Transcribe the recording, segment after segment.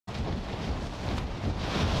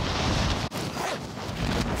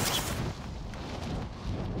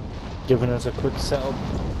giving us a quick setup,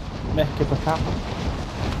 Mick, if I can.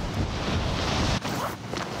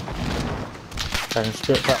 Going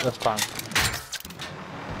straight back this bank.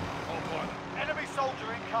 Enemy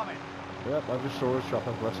soldier incoming. Yep, I just saw his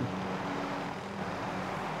chopper, bless him.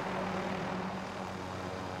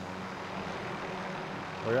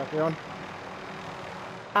 Are you happy on?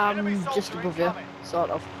 Just above you, sort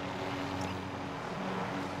of.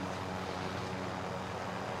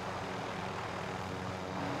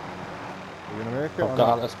 Are you gonna make it? I've got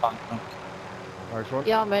out of this bank. Nice one.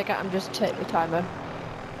 Yeah, I'll make it. I'm just taking my time in.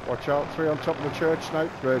 Watch out, 3 on top of the church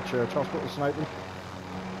snipe, church hospital sniping.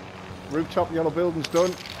 Rooftop yellow building's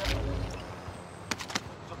done.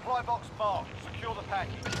 Supply box marked. Secure the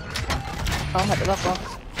package. I'll head to that box.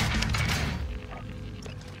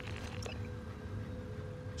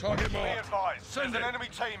 Target marked. Be advised. There's an enemy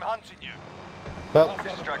team hunting you. Well,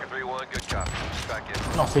 This is Striker 3-1, good copy. Back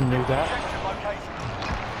in. nothing new there. Objective located.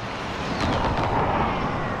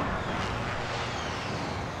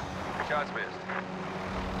 Shots missed.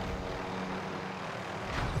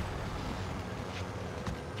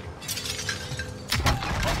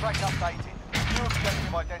 Contract updated. New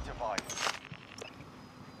objective identified.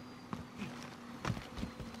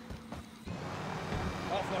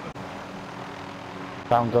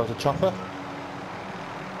 Down goes a chopper.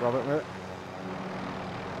 Grab it, mate.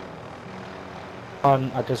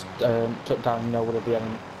 And I just took down, would it be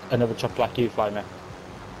another chopper like you fly, Mick?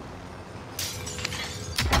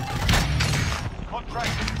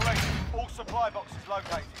 Contract complete. All supply boxes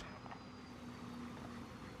located.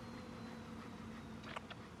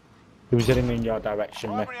 Who's heading in your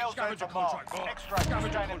direction, Mick? Primary LZs are marked. Extract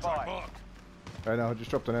standing by. I know, I just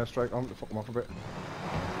dropped an airstrike on to fuck them off a bit.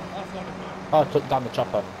 Oh, I took down the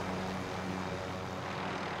chopper.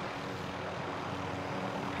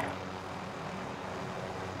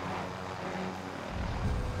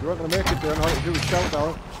 You weren't going to make it there, and all you do is shout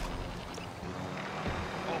down.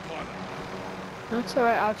 That's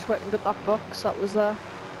alright, I'll just wait and get that box that was there.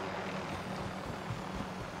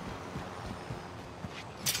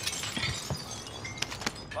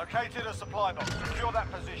 Located a supply box. Secure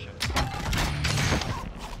that position.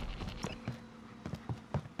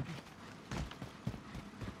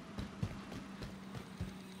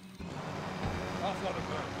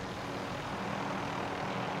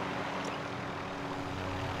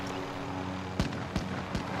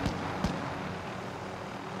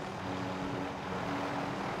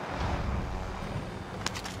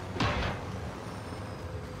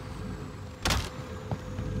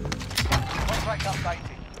 Contract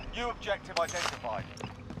updated. New objective identified.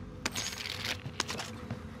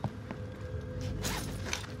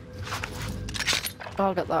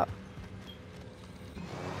 I'll get that.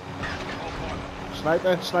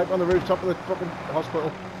 Snipe on the rooftop of the fucking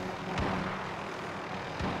hospital.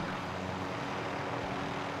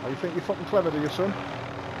 Oh, you think you're fucking clever, do you, son?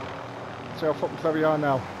 See how fucking clever you are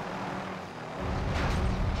now.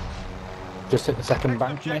 Just hit the second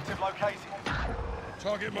bank, Mick. Objective located.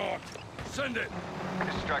 Target marked. Send it.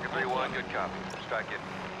 This is Striker 3-1, good copy. Strike in.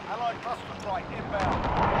 Allied cluster strike inbound.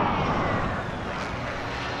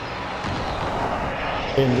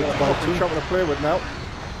 In the Got a chopper to play with now.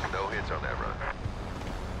 No hits on that run.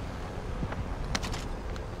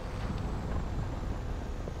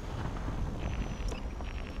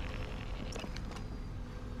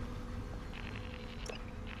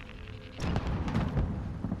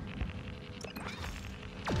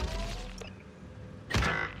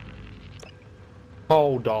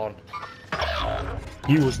 Hold on.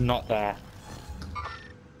 You was not there.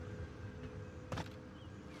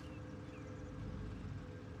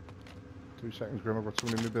 Two seconds, Grim. I've got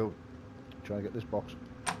someone in my build. Try and get this box.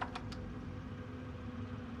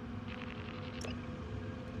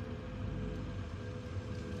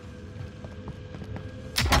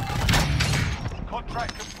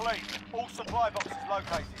 Contract complete. All supply boxes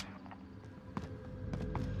located.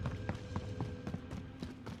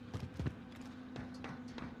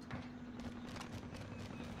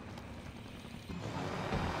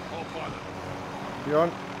 You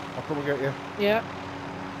on? I'll come and get you. Yeah.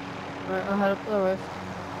 Right, I'll head up the roof.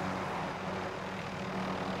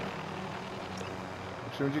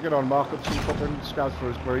 As soon as you get on, mark up some fucking scouts for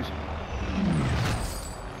us, please.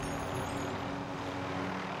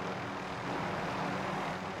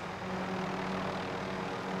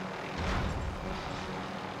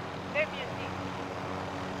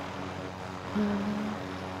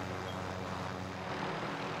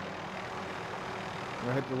 I'm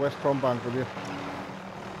gonna hit the West Prom bank with you.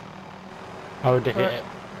 I would have hit it.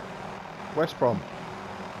 West Prom?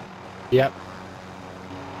 Yep.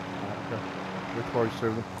 Okay. Which boys to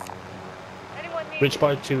them? Anyone need Rich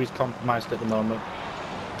Boy 2 is compromised at the moment.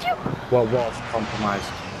 Well, was compromised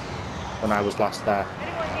when I was last there.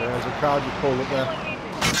 There's a car you pulled up there.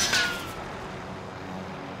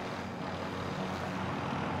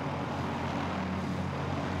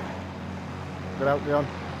 Get out, Leon.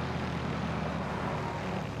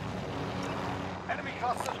 Enemy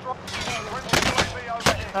cluster strike. Friendly UAV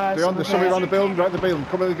overhead. Leon, there's somebody on the building, right at the building.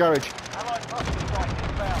 Come in the garage. Allied cluster strike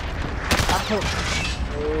inbound.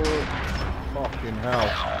 Oh, fucking hell.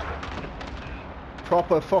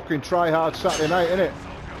 Proper fucking try-hard Saturday night, innit?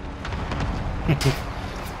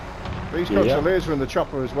 He's got Yeah. the laser in the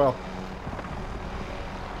chopper as well.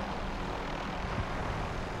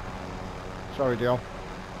 Sorry, Dion.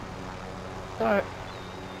 Alright.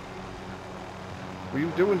 Were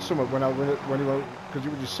you doing something when you were, because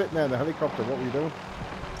you were just sitting there in the helicopter, what were you doing?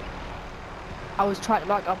 I was trying to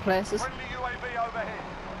mark our places. Friendly UAV overhead.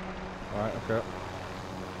 Right, okay.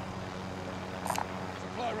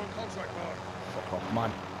 Supplier on contract mark. Fuck off,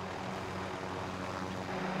 man.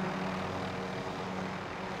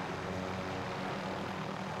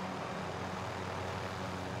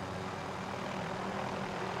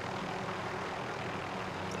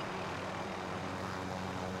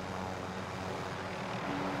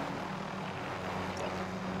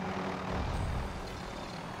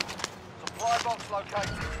 Supply box located.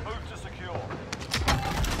 Move to secure.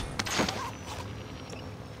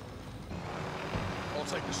 I'll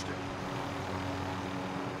take the stick.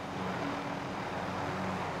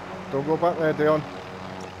 Don't go back there, Dion.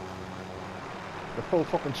 The full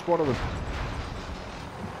fucking squad of them.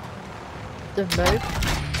 Didn't move.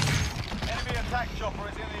 Enemy attack chopper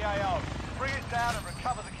is in the AO. Bring it down and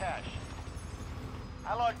recover the cash.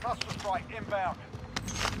 Allied cluster strike inbound.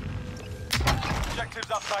 Objectives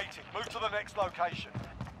updated. Move to the next location.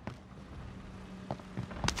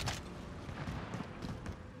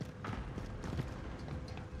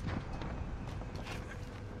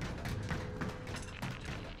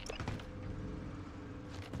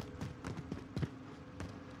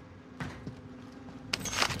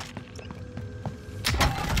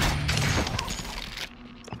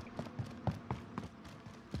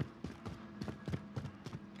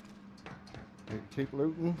 Keep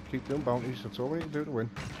looting, keep doing bounties, that's all we need to do to win.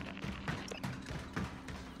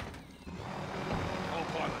 All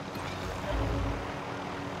pilot.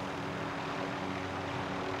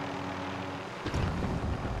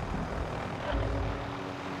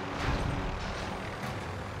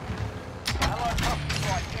 Allied cluster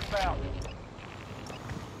strike inbound.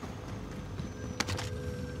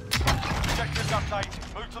 Objectives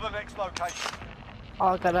updated. Move to the next location.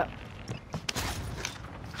 I'll get it.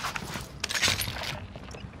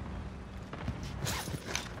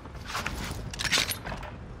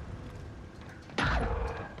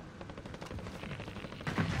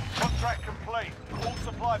 Contract complete. All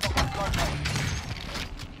supply boxes located.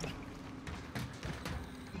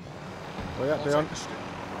 Where you at, I'll Dion? take the stick.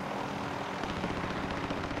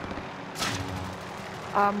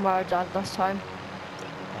 I'm where I died last time.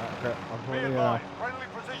 Right, okay, I'll Be go here now. advised. Friendly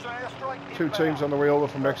precision airstrike Two inbound. teams on the way over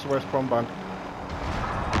from next to West Prom Bank.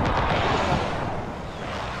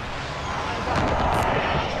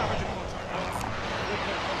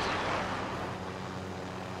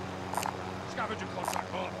 Scavenger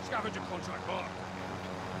contract mark. Scavenger contract mark.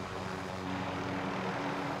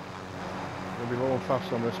 We'll be low and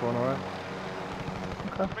fast on this one, alright?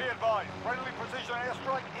 Be advised. Friendly precision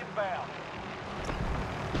airstrike inbound.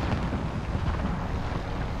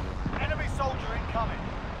 Enemy soldier incoming.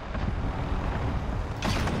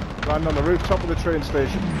 Land on the rooftop of the train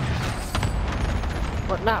station.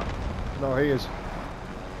 What now? No, he is.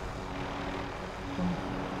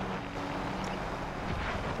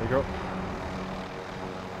 There you go.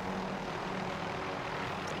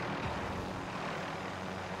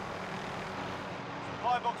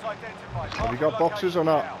 Supply box identified. Have you got boxes or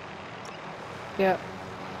not? Yeah.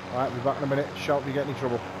 Alright, we'll be back in a minute. Shout if you get any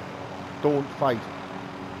trouble. Don't fight.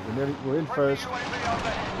 We're in first.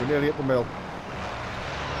 We're nearly at the mill.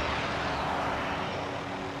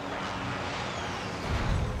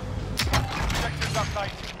 Objectives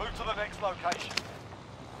updated. Move to the next location.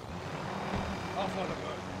 I'll find a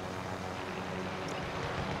bird.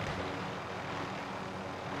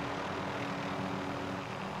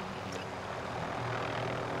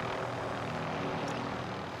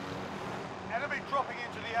 Enemy dropping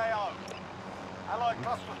into the AO. Allied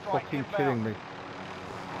cluster strike Fucking inbound. kidding me.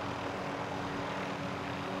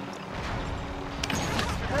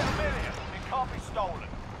 We've hit a million. It can't be stolen.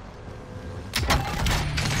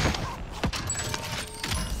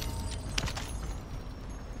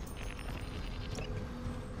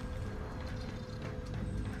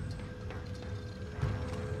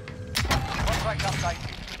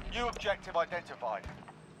 New objective identified.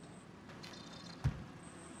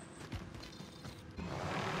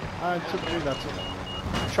 And took me, that's it.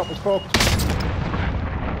 Shot was fucked.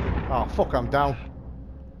 Oh, fuck, I'm down.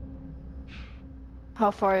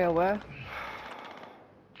 How far are you away?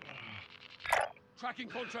 Tracking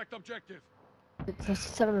contract objective. It's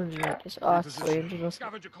 700 meters. Oh, it's Reposition. 300 or something.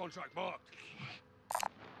 Scavenger contract marked.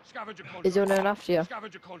 Scavenger contract. Is he running after you?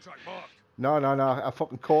 Scavenger contract marked. No, no, no. I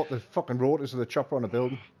fucking caught the fucking rotors of the chopper on the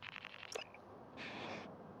building.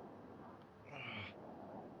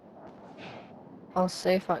 I'll see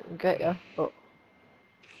if I can get you, but...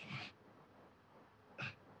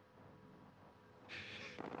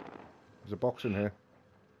 There's a box in here.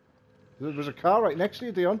 There's a car right next to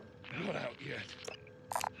you, Dion. Not out yet.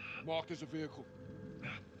 Marked as a vehicle.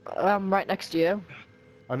 I'm right next to you.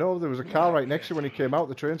 I know there was a car right next to you when he came out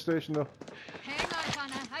the train station, though. Hang on,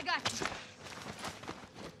 Connor. I got you.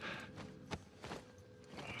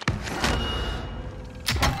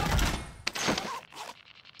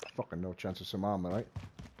 Fucking no chance of some armor, right?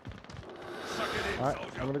 Suck it in, Alright,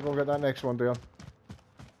 soldier. I'm gonna go get that next one, Dion.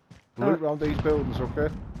 Loot round these buildings,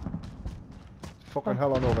 okay? Fucking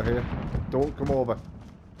hell on over here. Don't come over.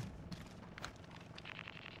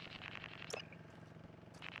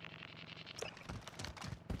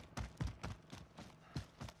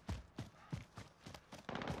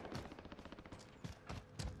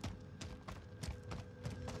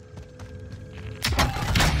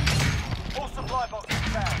 All supply boxes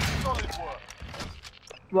found. Solid work.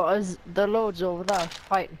 What is the loads over there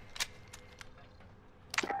fighting?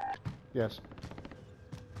 Yes.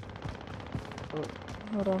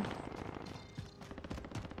 Hold on.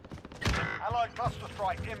 Allied cluster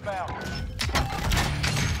strike inbound.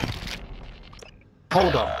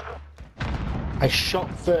 Hold on. I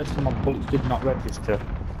shot first and my bullets did not register.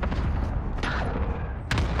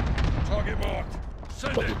 Target marked.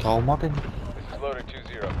 Send What it. you call modding? This is loader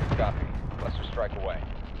 2-0. Good copy. Cluster strike away.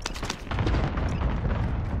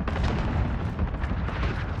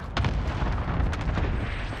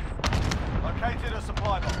 Located a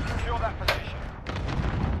supply box. Secure that position.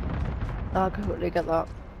 I'll completely get that.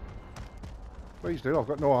 Please do, I've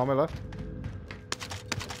got no armor left.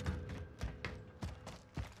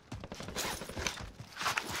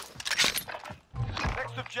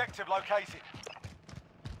 Next objective located.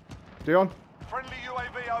 Dion? Friendly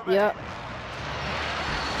UAV over. Yeah.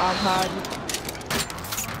 I'm hiding.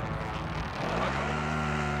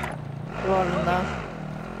 Go on in there.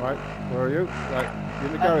 Right, where are you? Right, you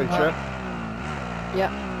in the garage, yeah? Yeah.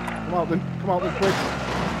 Come out then, quick.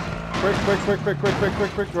 Quick,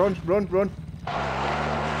 run.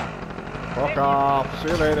 Fuck off, see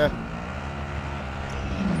you later.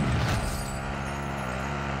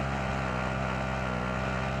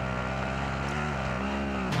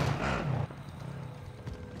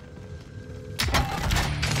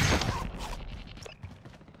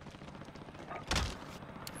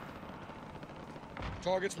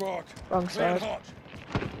 Target's marked. Wrong Clear and side. hot.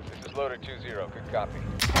 This is loader 2-0. Good copy.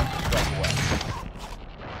 Cluster strike away.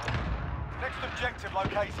 Next objective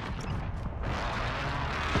located.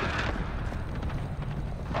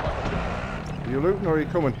 Are you looting or are you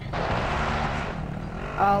coming?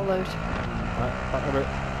 I'll loot. Right, back a bit.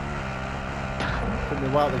 Took me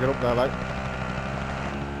a while to get up there, like.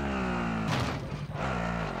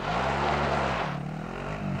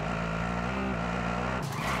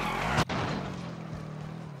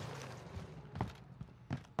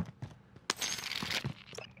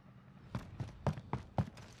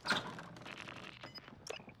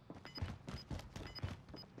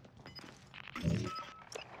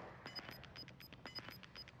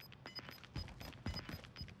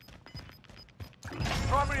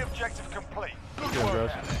 Primary objective complete. Good Yeah,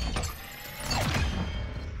 work. guys.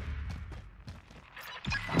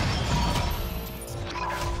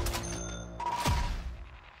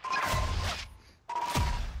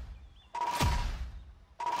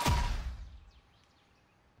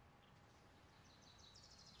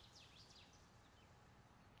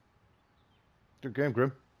 Good game,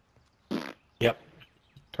 Grim. Yep.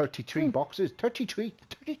 33 boxes. 33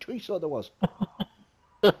 so there was.